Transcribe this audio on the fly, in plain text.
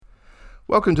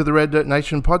Welcome to the Red Dirt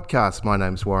Nation podcast. My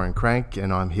name's Warren Crank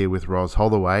and I'm here with Ros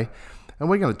Holloway. And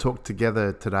we're going to talk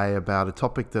together today about a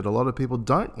topic that a lot of people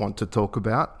don't want to talk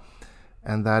about,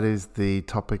 and that is the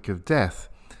topic of death.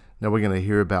 Now, we're going to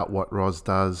hear about what Ros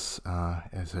does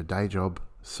as her day job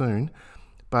soon.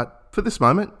 But for this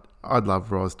moment, I'd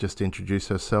love Ros just to introduce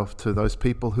herself to those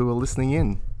people who are listening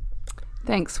in.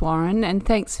 Thanks, Warren, and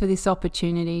thanks for this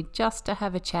opportunity just to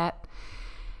have a chat.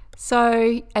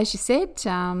 So, as you said,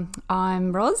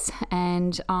 I'm Ros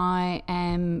and I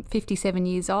am 57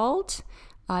 years old.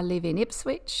 I live in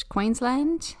Ipswich,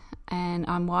 Queensland, and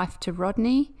I'm wife to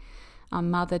Rodney.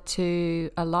 I'm mother to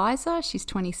Eliza, she's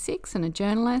 26 and a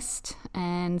journalist,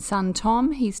 and son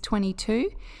Tom, he's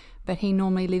 22, but he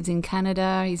normally lives in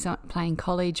Canada. He's playing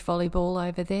college volleyball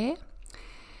over there.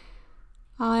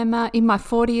 I'm in my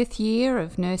 40th year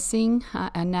of nursing.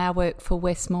 I now work for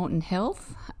West Moreton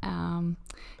Health,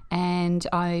 and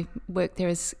I work there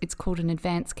as it's called an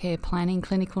advanced care planning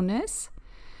clinical nurse.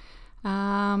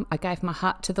 I gave my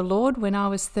heart to the Lord when I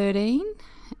was 13,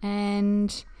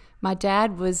 and my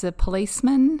dad was a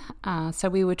policeman, so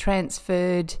we were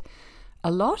transferred a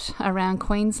lot around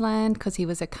Queensland because he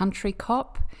was a country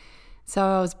cop. So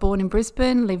I was born in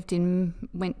Brisbane,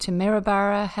 went to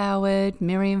Maryborough, Howard,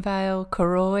 Miriamvale,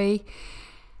 Karoi.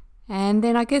 And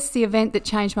then I guess the event that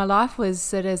changed my life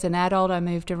was that as an adult I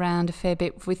moved around a fair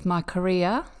bit with my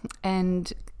career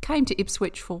and came to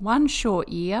Ipswich for one short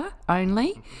year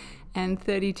only. And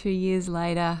 32 years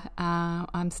later,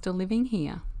 I'm still living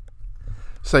here.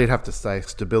 So you'd have to say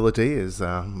stability is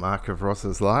a mark of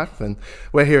Ros's life. And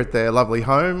we're here at their lovely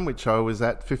home, which I was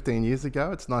at 15 years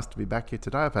ago. It's nice to be back here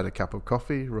today. I've had a cup of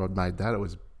coffee. Rod made that. It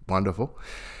was wonderful.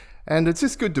 And it's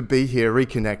just good to be here,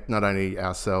 reconnect not only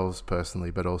ourselves personally,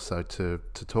 but also to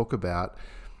talk about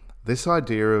this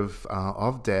idea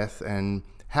of death and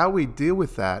how we deal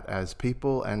with that as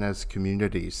people and as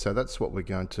communities. So that's what we're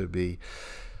going to be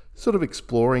sort of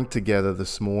exploring together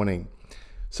this morning.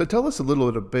 So tell us a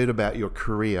little bit about your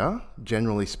career,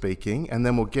 generally speaking, and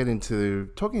then we'll get into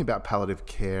talking about palliative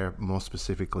care more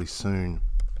specifically soon.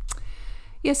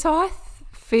 Yeah, so I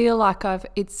feel like I've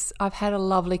had a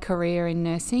lovely career in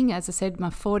nursing. As I said, my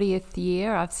 40th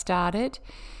year I've started,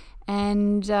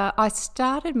 and I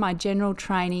started my general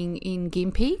training in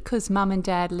Gympie because Mum and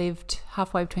Dad lived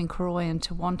halfway between Karoi and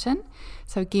Tewantin,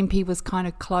 so Gympie was kind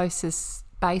of closest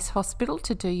base hospital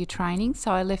to do your training.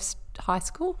 So I left high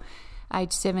school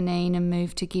age 17 and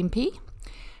moved to Gympie.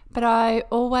 But I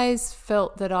always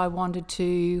felt that I wanted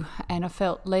to, and I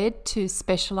felt led to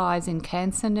specialise in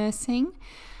cancer nursing.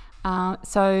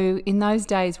 So in those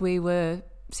days we were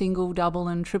single, double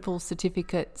and triple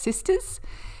certificate sisters.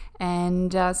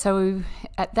 And so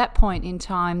at that point in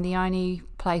time, the only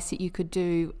place that you could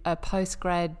do a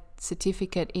postgrad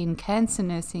certificate in cancer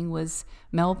nursing was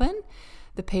Melbourne,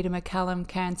 the Peter MacCallum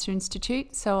Cancer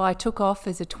Institute. So I took off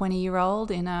as a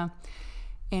 20-year-old in a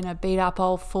beat-up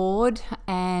old Ford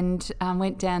and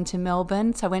went down to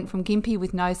Melbourne. So I went from Gympie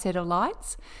with no set of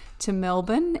lights to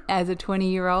Melbourne as a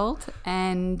 20-year-old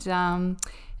and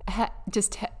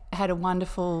had a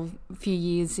wonderful few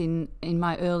years in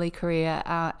my early career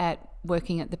at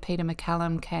working at the Peter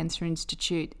MacCallum Cancer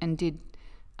Institute and did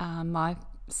my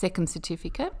second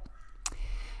certificate.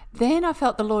 Then I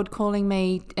felt the Lord calling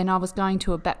me, and I was going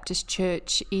to a Baptist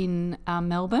church in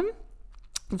Melbourne,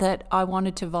 that I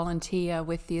wanted to volunteer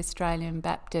with the Australian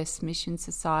Baptist Mission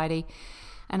Society.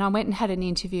 And I went and had an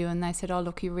interview and they said, oh,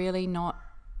 look, you're really not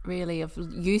really of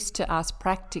use to us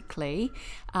practically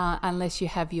unless you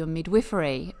have your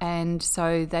midwifery. And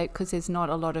so because there's not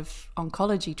a lot of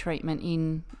oncology treatment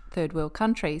in third world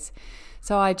countries.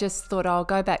 So I just thought I'll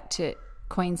go back to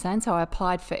Queensland. So I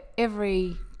applied for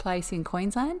every place in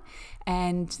Queensland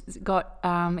and got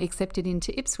accepted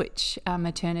into Ipswich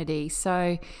maternity.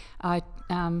 So I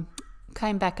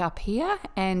came back up here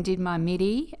and did my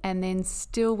MIDI and then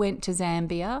still went to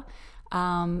Zambia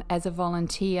as a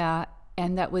volunteer,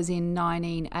 and that was in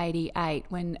 1988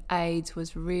 when AIDS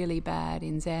was really bad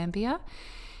in Zambia.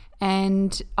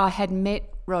 And I had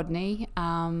met Rodney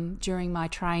during my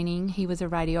training. He was a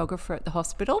radiographer at the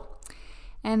hospital.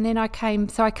 And then I came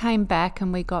back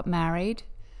and we got married.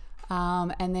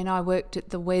 And then I worked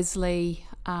at the Wesley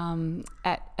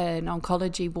at an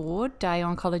oncology ward, day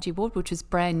oncology ward, which was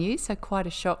brand new, so quite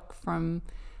a shock from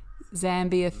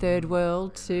Zambia, third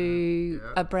world, to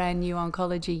a brand new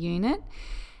oncology unit.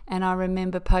 And I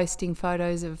remember posting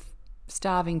photos of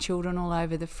starving children all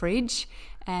over the fridge,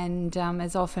 and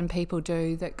as often people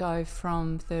do that go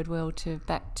from third world to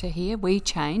back to here, we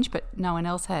change, but no one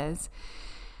else has.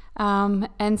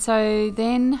 And so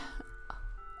then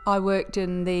I worked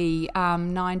in the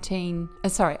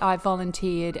I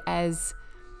volunteered as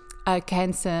a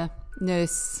cancer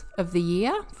nurse of the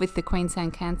year with the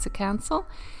Queensland Cancer Council,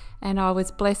 and I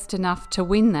was blessed enough to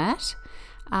win that.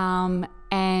 And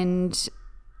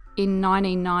in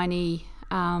 1990,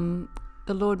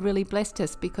 the Lord really blessed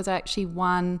us because I actually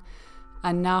won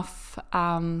enough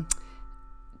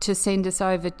to send us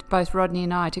over, both Rodney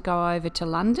and I, to go over to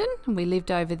London. And we lived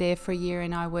over there for a year,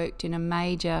 and I worked in a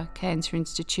major cancer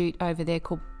institute over there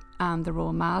called the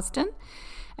Royal Marsden.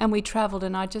 And we travelled,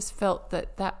 and I just felt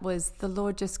that was, the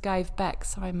Lord just gave back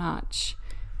so much.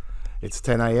 It's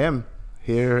 10 a.m.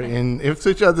 here in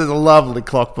Ipswich. There's a lovely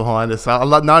clock behind us.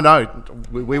 No,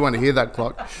 we want to hear that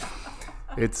clock.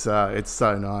 It's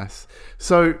so nice.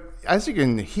 So as you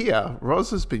can hear,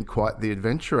 Ros has been quite the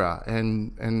adventurer,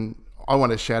 and I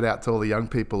want to shout out to all the young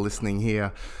people listening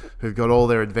here who've got all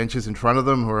their adventures in front of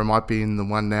them, or it might be in the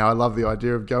one now. I love the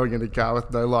idea of going in a car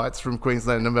with no lights from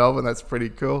Queensland to Melbourne. That's pretty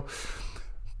cool.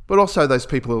 But also those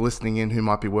people who are listening in who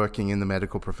might be working in the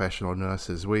medical profession or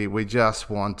nurses. We just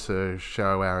want to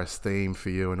show our esteem for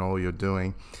you and all you're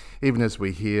doing. Even as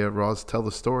we hear Ros tell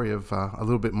the story of a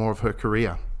little bit more of her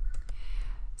career.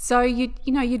 So you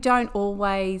don't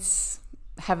always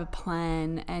have a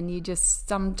plan, and you just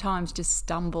sometimes just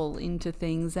stumble into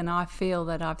things. And I feel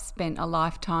that I've spent a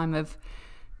lifetime of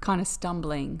kind of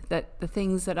stumbling, that the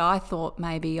things that I thought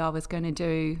maybe I was going to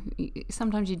do,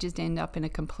 sometimes you just end up in a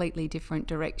completely different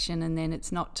direction, and then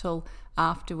it's not till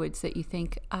afterwards that you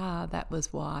think, that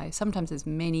was why. Sometimes there's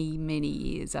many, many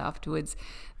years afterwards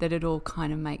that it all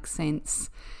kind of makes sense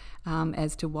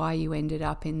as to why you ended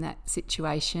up in that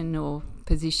situation or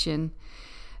position.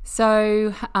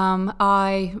 So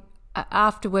I,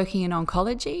 after working in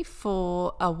oncology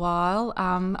for a while,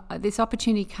 this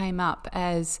opportunity came up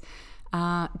as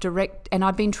direct, and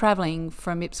I'd been travelling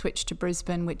from Ipswich to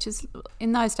Brisbane, which is,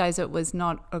 in those days it was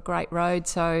not a great road,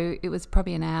 so it was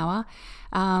probably an hour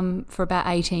for about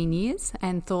 18 years,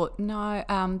 and thought,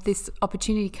 this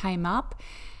opportunity came up,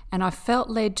 and I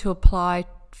felt led to apply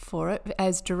for it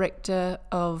as director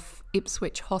of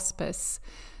Ipswich Hospice.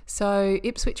 So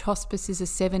Ipswich Hospice is a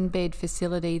 7-bed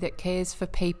facility that cares for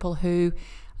people who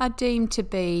are deemed to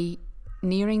be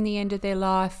nearing the end of their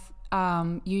life,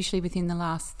 usually within the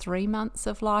last 3 months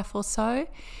of life or so.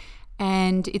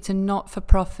 And it's a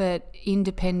not-for-profit,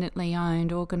 independently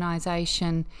owned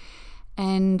organisation.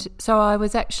 And so I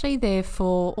was actually there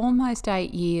for almost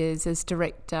 8 years as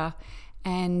director.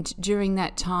 And during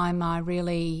that time, I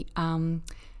really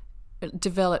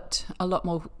developed a lot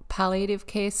more palliative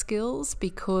care skills,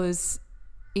 because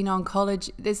in oncology,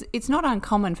 it's not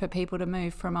uncommon for people to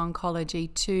move from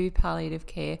oncology to palliative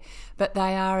care, but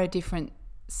they are a different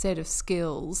set of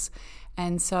skills.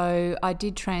 And so I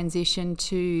did transition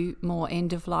to more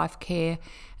end-of-life care,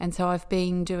 and so I've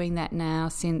been doing that now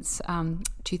since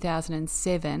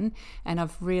 2007, and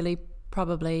I've really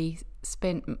probably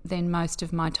spent then most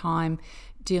of my time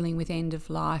dealing with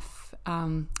end-of-life,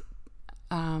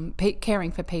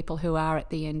 caring for people who are at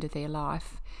the end of their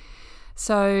life.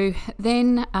 So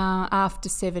then after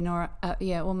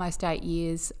almost 8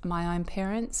 years, my own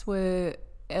parents were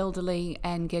elderly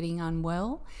and getting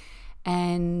unwell,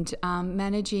 and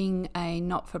managing a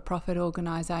not-for-profit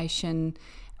organisation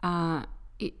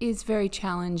is very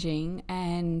challenging,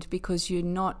 and because you're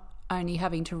not only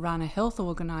having to run a health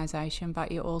organisation, but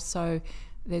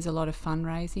there's a lot of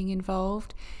fundraising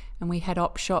involved, and we had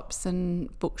op shops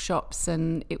and bookshops,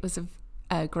 and it was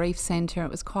a grief centre. It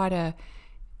was quite a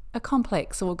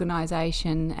complex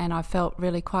organisation, and I felt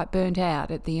really quite burnt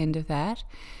out at the end of that.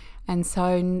 And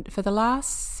so for the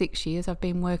last 6 years, I've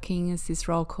been working as this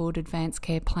role called Advanced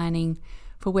Care Planning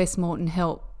for West Moreton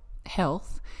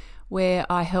Health, where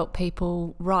I help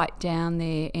people write down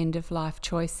their end-of-life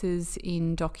choices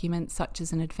in documents such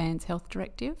as an Advanced Health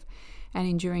Directive and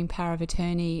enduring power of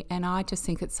attorney. And I just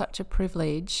think it's such a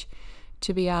privilege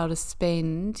to be able to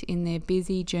spend in their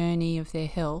busy journey of their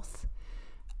health,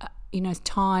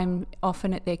 time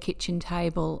often at their kitchen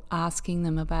table, asking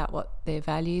them about what their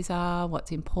values are,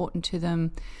 what's important to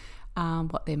them,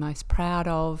 what they're most proud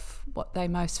of, what they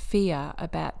most fear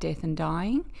about death and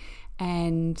dying.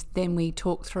 And then we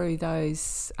talk through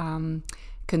those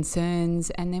concerns,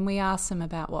 and then we ask them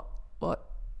about what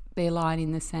their line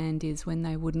in the sand is when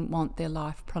they wouldn't want their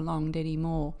life prolonged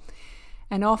anymore.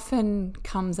 And often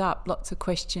comes up lots of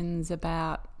questions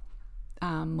about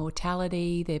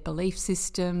mortality, their belief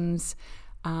systems,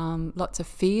 lots of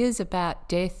fears about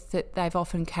death that they've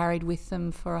often carried with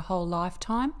them for a whole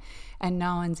lifetime, and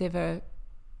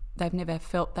they've never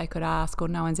felt they could ask, or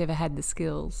no one's ever had the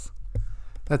skills.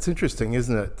 That's interesting,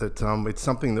 isn't it? That it's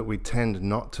something that we tend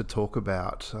not to talk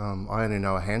about. I only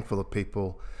know a handful of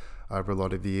people over a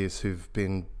lot of years who've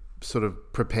been sort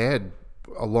of prepared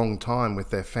a long time with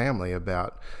their family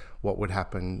about what would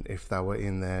happen if they were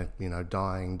in their,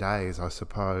 dying days, I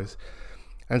suppose.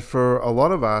 And for a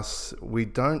lot of us, we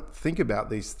don't think about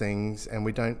these things and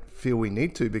we don't feel we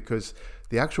need to, because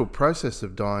the actual process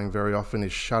of dying very often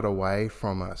is shut away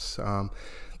from us.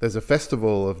 There's a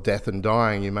festival of death and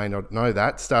dying, you may not know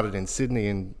that, started in Sydney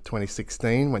in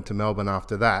 2016, went to Melbourne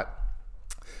after that.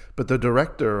 But the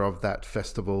director of that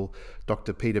festival,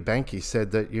 Dr. Peter Banky,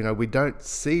 said that, we don't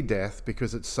see death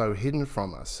because it's so hidden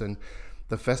from us. And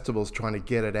the festival's trying to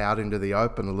get it out into the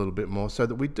open a little bit more so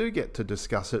that we do get to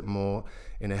discuss it more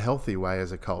in a healthy way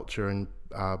as a culture and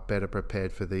are better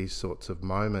prepared for these sorts of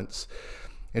moments.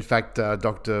 In fact,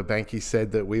 Dr. Banky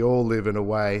said that we all live in a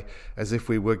way as if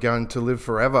we were going to live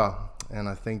forever. And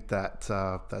I think that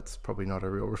that's probably not a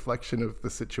real reflection of the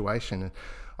situation. And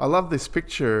I love this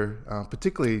picture,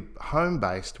 particularly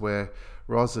home-based, where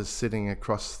Roz is sitting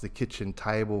across the kitchen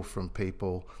table from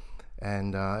people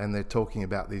and they're talking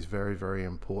about these very, very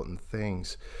important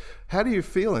things. How do you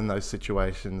feel in those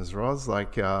situations, Roz?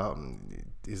 Like,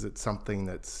 is it something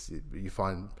that's you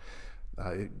find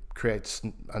it creates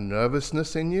a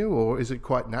nervousness in you, or is it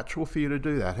quite natural for you to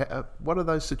do that? What are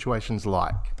those situations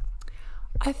like?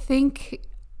 I think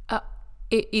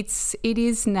it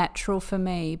is natural for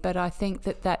me, but I think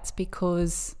that's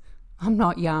because I'm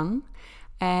not young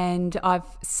and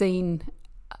I've seen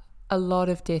a lot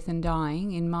of death and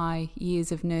dying in my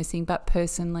years of nursing, but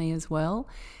personally as well.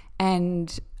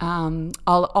 And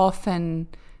I'll often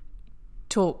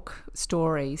talk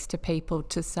stories to people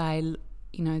to say,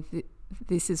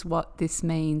 this is what this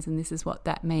means and this is what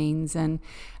that means. And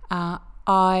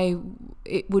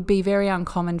it would be very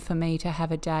uncommon for me to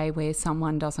have a day where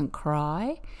someone doesn't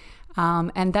cry.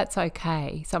 And that's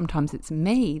okay. Sometimes it's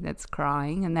me that's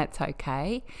crying, and that's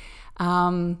okay.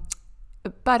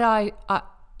 But I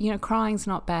crying's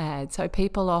not bad. So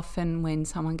people often, when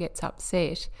someone gets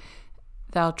upset,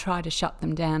 they'll try to shut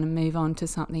them down and move on to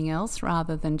something else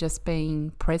rather than just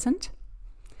being present.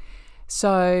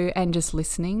 So, and just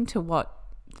listening to what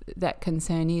that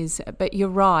concern is. But you're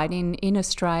right, in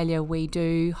Australia we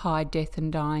do hide death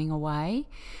and dying away.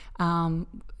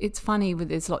 It's funny,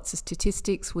 there's lots of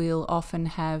statistics. We'll often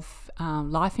have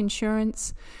life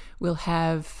insurance, we'll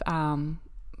have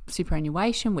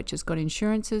superannuation, which has got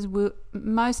insurances.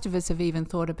 Most of us have even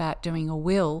thought about doing a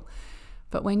will.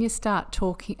 But when you start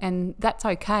talking, and that's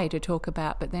okay to talk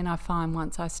about, but then I find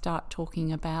once I start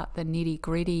talking about the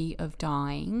nitty-gritty of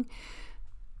dying,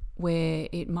 where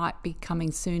it might be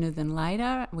coming sooner than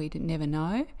later, we never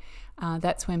know,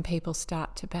 that's when people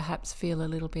start to perhaps feel a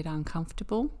little bit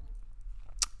uncomfortable.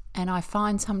 And I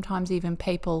find sometimes even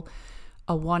people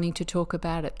are wanting to talk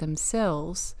about it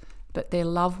themselves, but their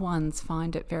loved ones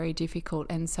find it very difficult,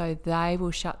 and so they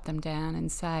will shut them down and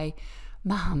say,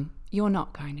 "Mum, you're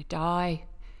not going to die."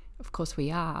 Of course we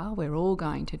are, we're all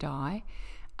going to die.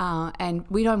 And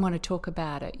we don't want to talk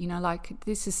about it. Like,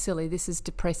 this is silly, this is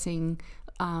depressing,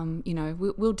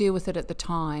 we'll deal with it at the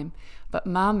time. But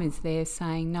Mum is there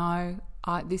saying, no,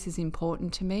 this is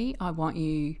important to me. I want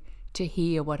you to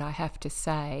hear what I have to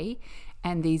say.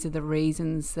 And these are the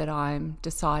reasons that I'm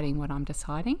deciding what I'm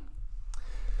deciding.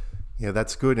 Yeah,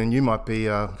 that's good. And you might be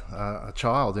a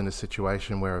child in a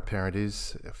situation where a parent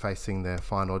is facing their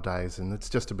final days. And it's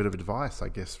just a bit of advice, I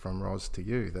guess, from Roz to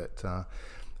you, that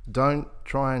don't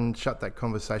try and shut that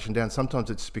conversation down.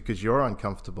 Sometimes it's because you're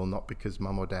uncomfortable, not because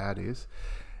Mum or Dad is.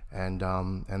 And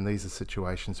these are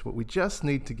situations where we just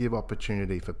need to give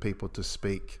opportunity for people to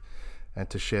speak and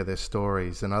to share their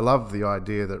stories. And I love the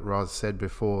idea that Roz said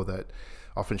before, that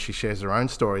often she shares her own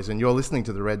stories, and you're listening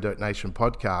to the Red Dirt Nation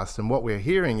podcast, and what we're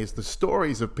hearing is the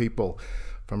stories of people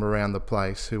from around the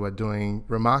place who are doing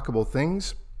remarkable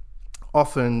things,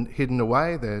 often hidden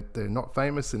away. They're not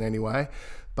famous in any way,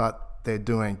 but they're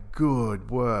doing good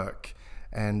work,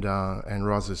 and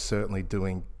Roz is certainly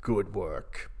doing good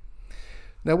work.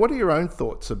 Now, what are your own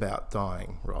thoughts about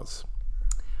dying, Roz?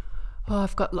 Oh,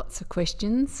 I've got lots of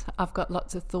questions. I've got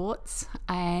lots of thoughts,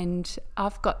 and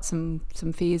I've got some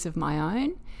fears of my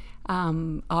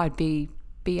own. I'd be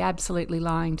absolutely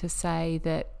lying to say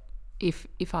that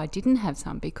if I didn't have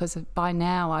some, because by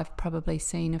now I've probably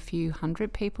seen a few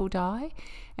hundred people die,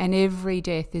 and every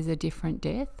death is a different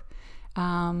death.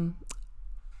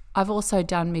 I've also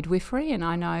done midwifery, and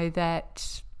I know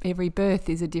that every birth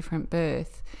is a different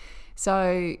birth.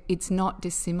 So it's not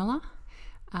dissimilar.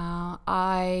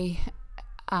 I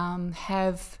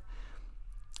have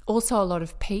also a lot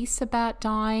of peace about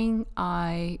dying.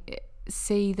 I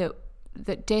see that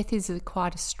that death is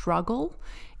quite a struggle.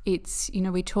 It's,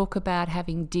 we talk about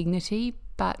having dignity,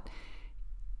 but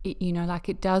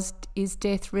is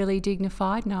death really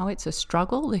dignified? No, it's a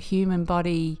struggle. The human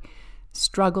body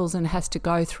struggles and has to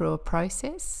go through a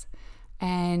process.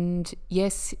 And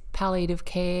yes, palliative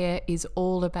care is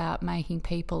all about making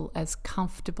people as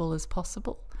comfortable as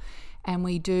possible. And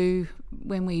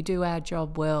when we do our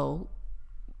job well,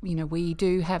 we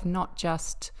do have not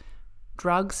just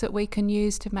drugs that we can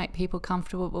use to make people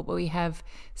comfortable, but we have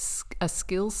a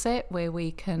skill set where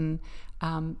we can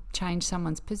change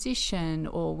someone's position,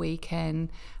 or we can,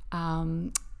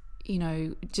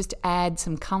 just add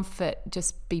some comfort,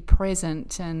 just be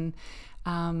present and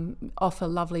offer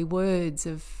lovely words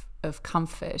of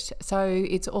comfort.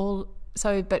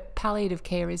 But palliative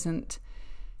care isn't,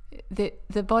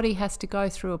 the body has to go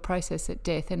through a process at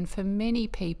death, and for many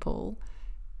people,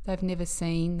 they've never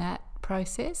seen that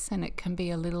process, and it can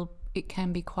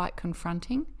be quite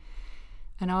confronting.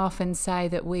 And I often say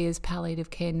that we as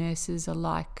palliative care nurses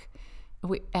are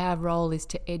our role is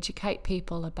to educate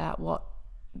people about what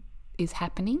is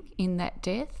happening in that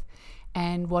death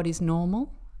and what is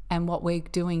normal and what we're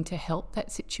doing to help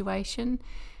that situation,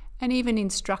 and even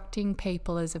instructing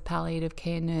people as a palliative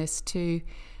care nurse to,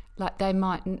 they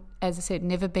might, as I said,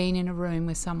 never been in a room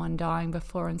with someone dying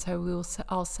before, and so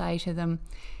I'll say to them,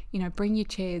 bring your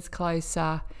chairs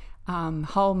closer,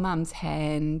 hold mum's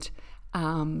hand,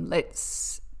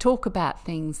 let's talk about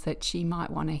things that she might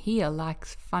want to hear, like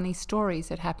funny stories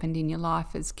that happened in your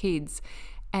life as kids,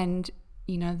 and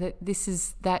that this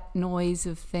is that noise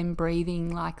of them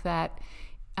breathing like that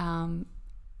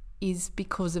is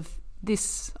because of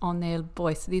this on their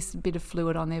voice, this bit of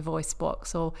fluid on their voice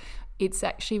box, or it's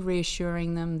actually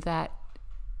reassuring them that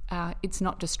it's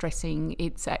not distressing,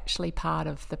 it's actually part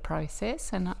of the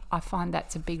process, and I find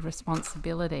that's a big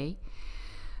responsibility.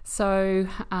 So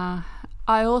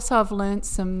I also have learnt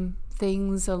some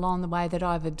things along the way that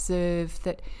I've observed,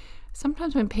 that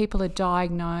sometimes when people are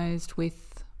diagnosed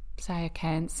with, say, a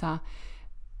cancer,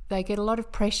 they get a lot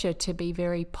of pressure to be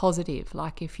very positive.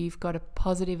 Like, if you've got a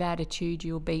positive attitude,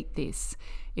 you'll beat this.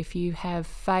 If you have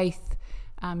faith,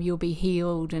 you'll be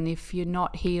healed. And if you're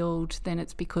not healed, then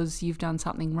it's because you've done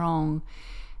something wrong.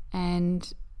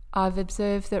 And I've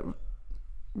observed that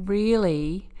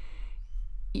really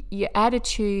your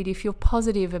attitude, if you're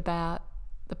positive about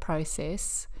the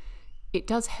process, it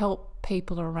does help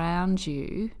people around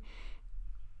you,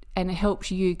 and it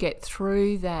helps you get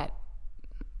through that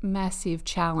massive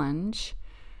challenge.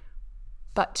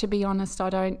 But to be honest, I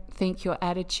don't think your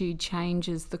attitude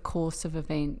changes the course of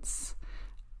events.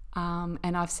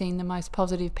 And I've seen the most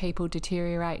positive people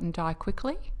deteriorate and die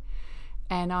quickly,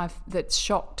 and that's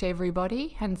shocked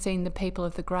everybody, and seen the people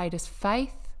of the greatest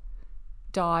faith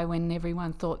die when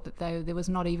everyone thought that there was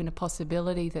not even a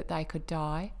possibility that they could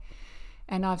die.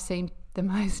 And I've seen the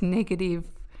most negative,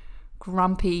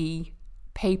 grumpy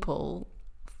people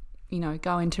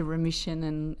go into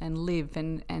remission and live,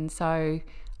 and so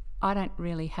I don't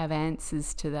really have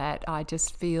answers to that. I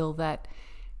just feel that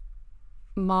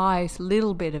my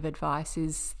little bit of advice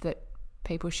is that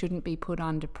people shouldn't be put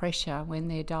under pressure when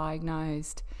they're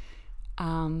diagnosed,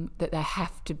 that they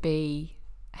have to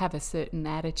have a certain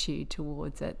attitude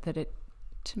towards it,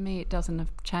 to me it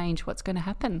doesn't change what's going to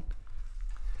happen.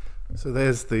 So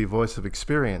there's the voice of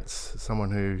experience,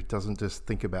 someone who doesn't just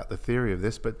think about the theory of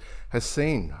this, but has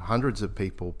seen hundreds of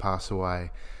people pass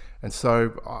away. And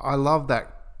so I love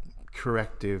that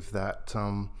corrective that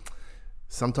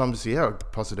sometimes,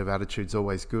 positive attitude's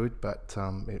always good, but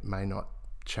it may not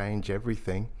change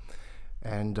everything.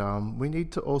 And we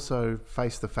need to also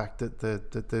face the fact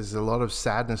that there's a lot of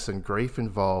sadness and grief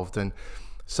involved. And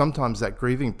sometimes that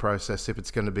grieving process, if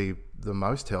it's going to be the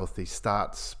most healthy,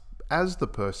 starts as the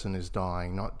person is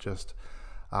dying, not just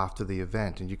after the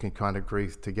event, and you can kind of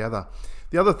grieve together.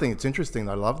 The other thing that's interesting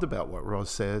that I loved about what Ros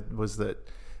said was that,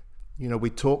 we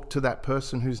talk to that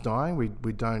person who's dying.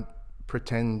 We don't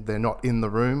pretend they're not in the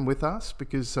room with us,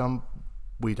 because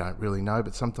we don't really know,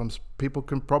 but sometimes people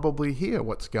can probably hear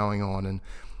what's going on and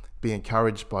be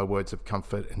encouraged by words of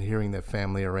comfort and hearing their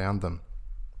family around them.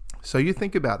 So you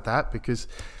think about that, because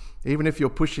even if you're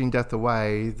pushing death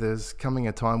away, there's coming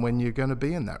a time when you're going to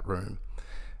be in that room.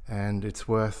 And it's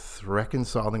worth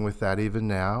reconciling with that even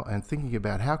now, and thinking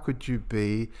about how could you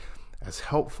be as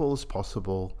helpful as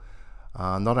possible,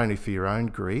 not only for your own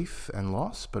grief and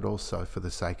loss, but also for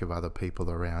the sake of other people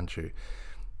around you.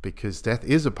 Because death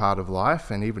is a part of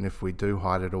life, and even if we do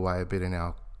hide it away a bit in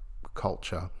our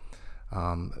culture,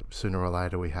 sooner or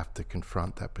later we have to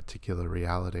confront that particular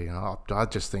reality. And I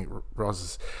just think Ros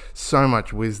has so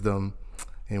much wisdom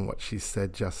in what she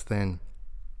said just then.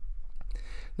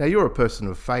 Now, you're a person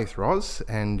of faith, Ros,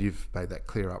 and you've made that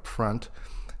clear up front.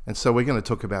 And so we're going to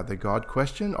talk about the God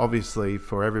question. Obviously,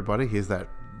 for everybody, here's that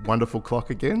wonderful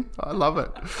clock again. I love it.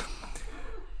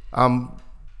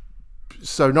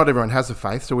 So not everyone has a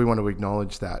faith, so we want to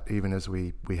acknowledge that even as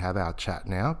we have our chat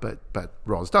now, but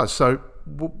Ros does. So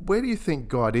where do you think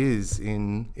God is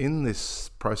in this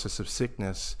process of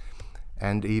sickness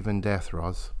and even death,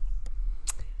 Ros?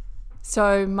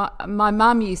 So my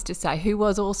mum used to say, who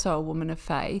was also a woman of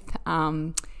faith,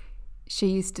 she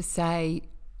used to say,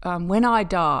 when I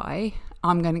die,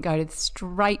 I'm going to go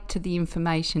straight to the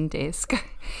information desk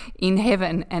in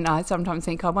heaven. And I sometimes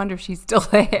think, I wonder if she's still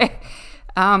there.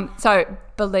 So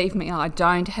believe me, I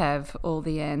don't have all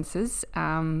the answers,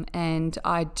 and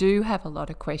I do have a lot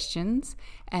of questions,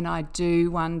 and I do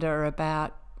wonder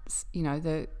about,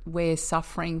 where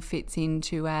suffering fits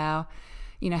into our,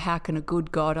 how can a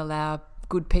good God allow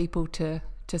good people to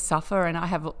suffer? And I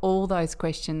have all those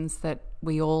questions that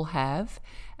we all have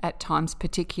at times,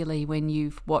 particularly when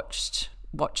you've watched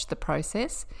the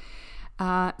process.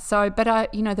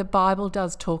 The Bible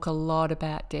does talk a lot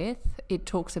about death. It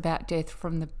talks about death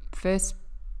from the first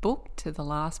book to the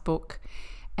last book,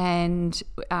 and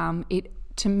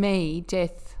to me,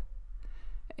 death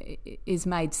is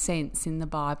made sense in the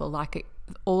Bible,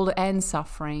 and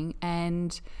suffering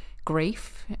and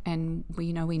grief, and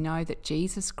we know that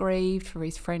Jesus grieved for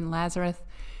his friend Lazarus.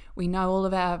 We know all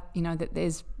of our, that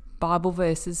there's Bible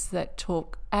verses that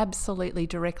talk absolutely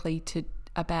directly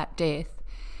about death.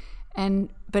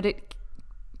 But it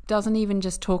doesn't even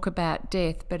just talk about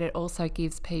death, but it also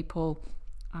gives people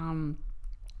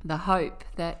the hope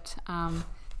that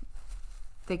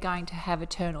they're going to have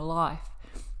eternal life.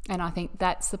 And I think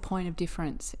that's the point of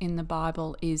difference in the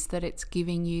Bible, is that it's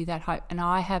giving you that hope. And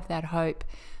I have that hope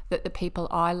that the people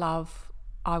I love,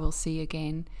 I will see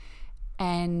again.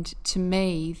 And to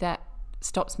me, that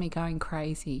stops me going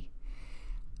crazy.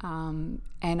 And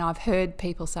I've heard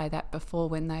people say that before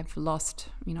when they've lost,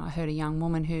 I heard a young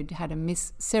woman who'd had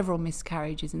several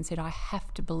miscarriages and said, I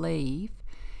have to believe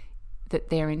that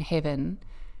they're in heaven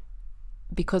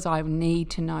because I need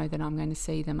to know that I'm going to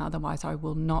see them. Otherwise, I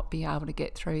will not be able to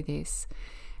get through this.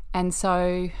 And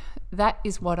so that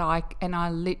is what I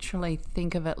literally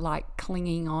think of it like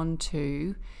clinging on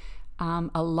to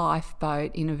a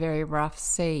lifeboat in a very rough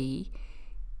sea,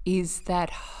 is that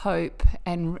hope,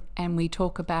 and we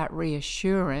talk about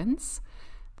reassurance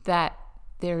that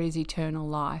there is eternal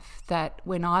life. That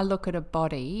when I look at a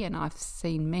body, and I've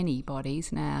seen many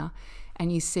bodies now,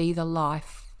 and you see the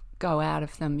life go out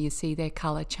of them, you see their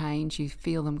colour change, you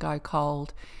feel them go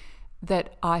cold,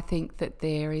 that I think that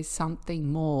there is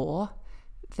something more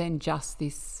than just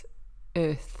this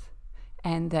earth,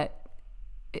 and that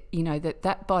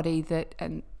that body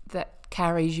that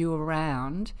carries you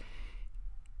around,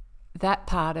 that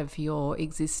part of your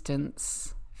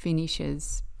existence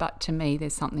finishes, but to me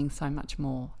there's something so much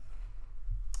more.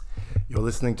 You're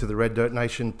listening to the Red Dirt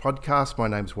Nation podcast. My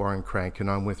name's Warren Crank, and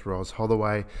I'm with Ros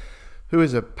Holloway, who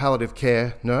is a palliative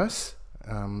care nurse,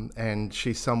 and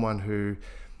she's someone who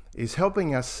is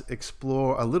helping us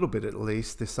explore a little bit, at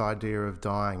least, this idea of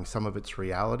dying, some of its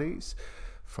realities,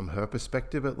 from her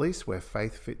perspective at least, where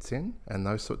faith fits in and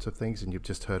those sorts of things. And you've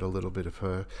just heard a little bit of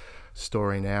her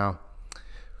story now.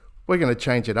 We're going to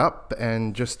change it up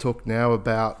and just talk now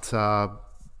about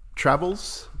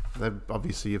travels.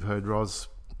 Obviously, you've heard Ros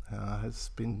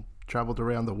has been travelled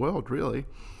around the world, really.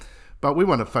 But we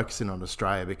want to focus in on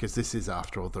Australia because this is,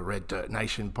 after all, the Red Dirt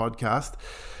Nation podcast.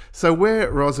 So where,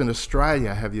 Ros, in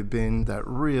Australia have you been that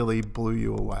really blew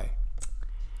you away?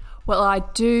 Well, I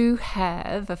do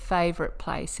have a favourite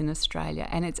place in Australia,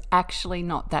 and it's actually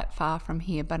not that far from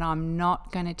here, but I'm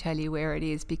not going to tell you where it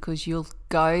is because you'll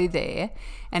go there,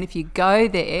 and if you go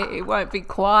there, it won't be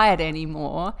quiet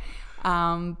anymore.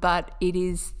 But it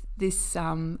is this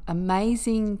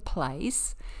amazing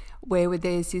place where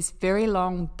there's this very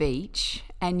long beach,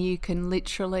 and you can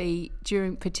literally,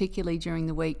 particularly during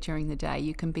the week, during the day,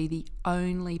 you can be the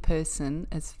only person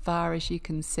as far as you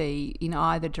can see in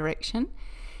either direction.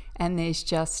 And there's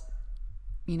just,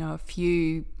 a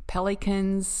few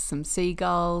pelicans, some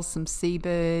seagulls, some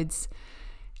seabirds.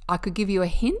 I could give you a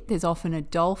hint. There's often a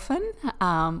dolphin,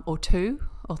 or two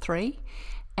or three.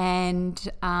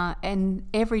 And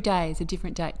every day is a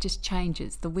different day. It just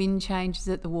changes. The wind changes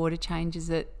it, the water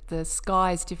changes it, the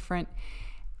sky is different.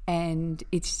 And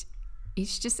it's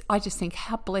just, I just think,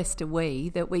 how blessed are we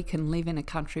that we can live in a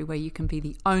country where you can be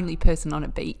the only person on a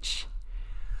beach.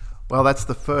 Well, that's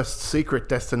the first secret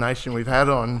destination we've had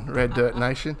on Red Dirt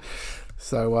Nation.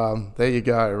 So there you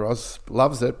go. Ros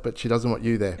loves it, but she doesn't want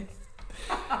you there.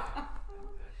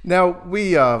 Now,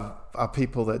 we are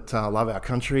people that love our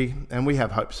country, and we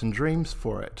have hopes and dreams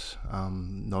for it.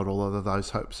 Not all of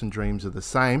those hopes and dreams are the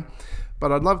same,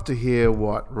 but I'd love to hear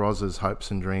what Roz's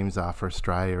hopes and dreams are for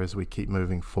Australia as we keep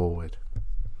moving forward.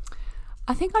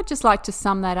 I think I'd just like to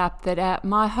sum that up, that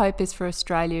my hope is for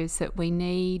Australia is that we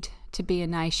need to be a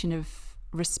nation of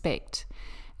respect.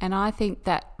 And I think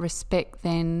that respect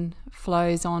then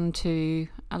flows on to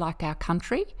like our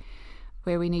country,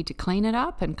 where we need to clean it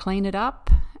up,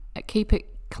 keep it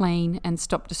clean and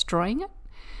stop destroying it.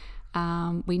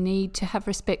 We need to have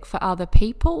respect for other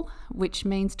people, which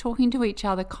means talking to each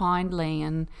other kindly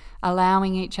and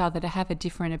allowing each other to have a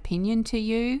different opinion to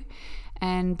you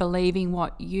and believing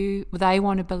what they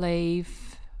want to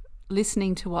believe,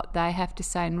 listening to what they have to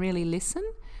say and really listen.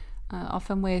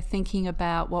 Often we're thinking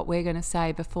about what we're going to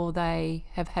say before they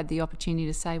have had the opportunity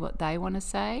to say what they want to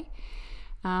say.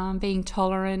 Being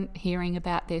tolerant, hearing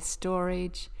about their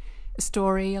story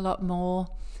a lot more,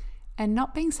 and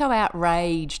not being so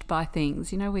outraged by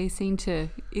things.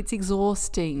 It's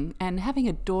exhausting. And having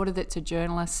a daughter that's a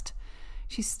journalist,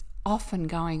 she's often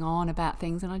going on about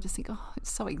things, and I just think,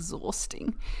 it's so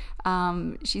exhausting.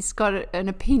 She's got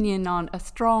a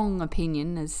strong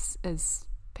opinion, as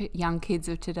young kids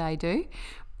of today do,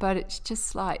 but it's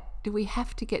just like, do we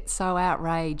have to get so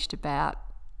outraged about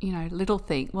little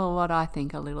things? Well, what I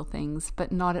think are little things,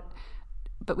 but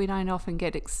we don't often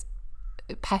get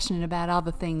passionate about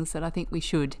other things that I think we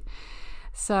should.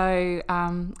 So,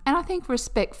 and I think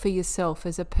respect for yourself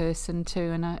as a person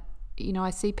too. And I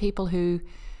see people who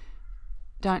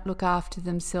don't look after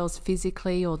themselves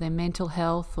physically or their mental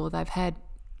health, or they've had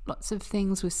lots of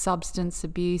things with substance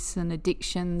abuse and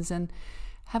addictions and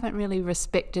haven't really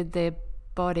respected their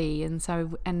body,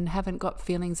 and haven't got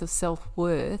feelings of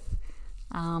self-worth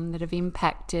that have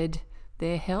impacted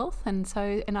their health. And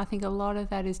I think a lot of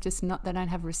that is just they don't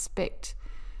have respect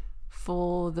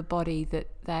for the body that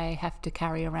they have to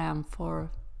carry around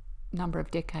for a number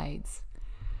of decades.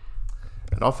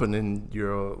 And often in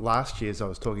your last years, I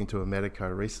was talking to a medico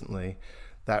recently,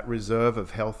 that reserve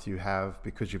of health you have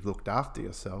because you've looked after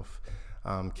yourself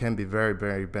can be very,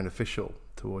 very beneficial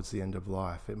towards the end of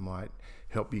life. It might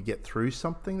help you get through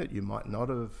something that you might not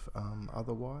have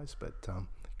otherwise, but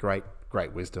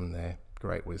great wisdom there,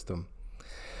 great wisdom.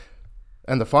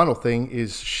 And the final thing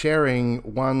is sharing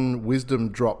one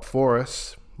wisdom drop for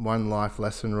us, one life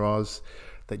lesson, Roz,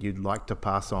 that you'd like to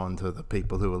pass on to the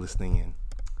people who are listening in.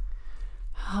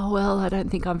 Oh, well, I don't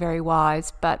think I'm very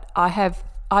wise, but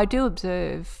I do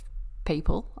observe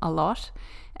people a lot,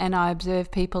 and I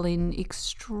observe people in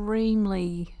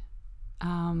extremely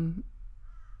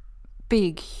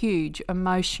big, huge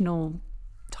emotional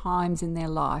times in their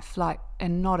life,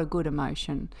 and not a good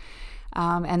emotion.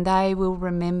 And they will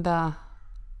remember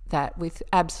that with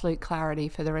absolute clarity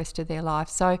for the rest of their life.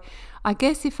 So I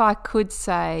guess if I could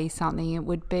say something, it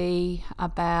would be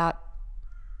about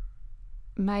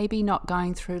maybe not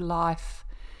going through life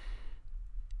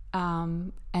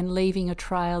and leaving a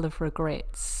trail of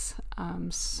regrets.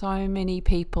 So many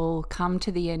people come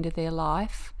to the end of their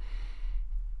life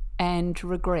and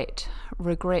regret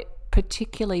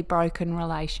particularly broken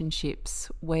relationships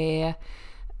where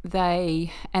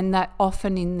that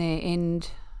often in their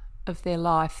end of their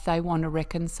life they want to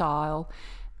reconcile,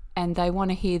 and they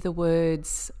want to hear the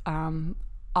words,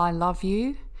 I love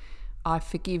you, I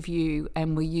forgive you,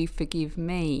 and will you forgive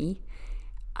me?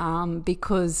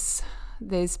 Because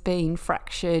there's been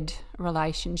fractured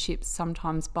relationships,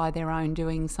 sometimes by their own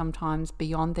doing, sometimes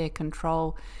beyond their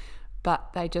control,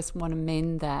 but they just want to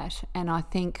mend that. And I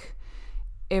think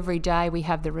every day we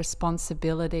have the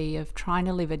responsibility of trying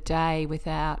to live a day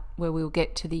where we'll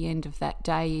get to the end of that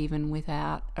day even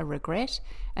without a regret,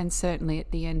 and certainly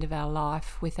at the end of our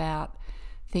life without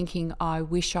thinking, I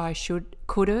wish I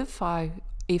could have,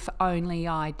 if only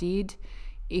I did,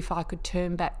 if I could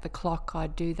turn back the clock,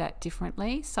 I'd do that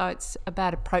differently. So it's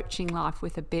about approaching life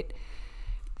with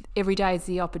every day is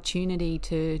the opportunity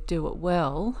to do it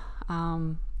well,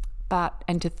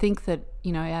 and to think that,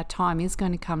 our time is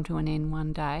going to come to an end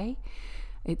one day.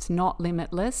 It's not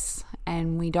limitless,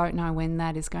 and we don't know when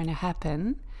that is going to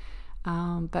happen,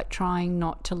 but trying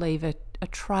not to leave a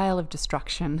trail of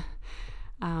destruction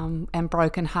and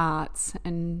broken hearts.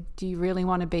 And do you really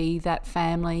want to be that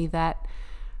family that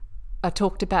are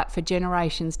talked about for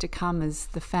generations to come as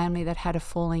the family that had a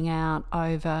falling out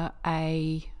over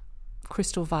a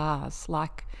crystal vase? I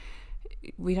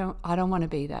don't want to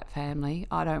be that family.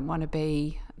 I don't want to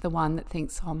be the one that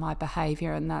thinks, my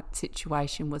behaviour in that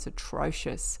situation was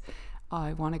atrocious.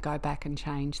 I want to go back and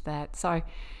change that. So,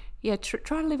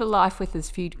 try to live a life with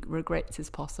as few regrets as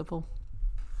possible.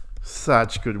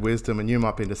 Such good wisdom, and you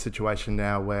might be in a situation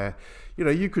now where,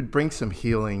 you could bring some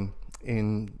healing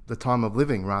in the time of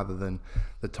living rather than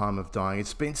the time of dying.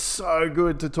 It's been so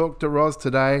good to talk to Ros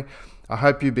today. I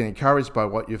hope you've been encouraged by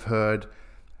what you've heard.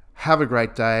 Have a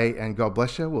great day, and God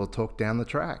bless you. We'll talk down the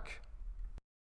track.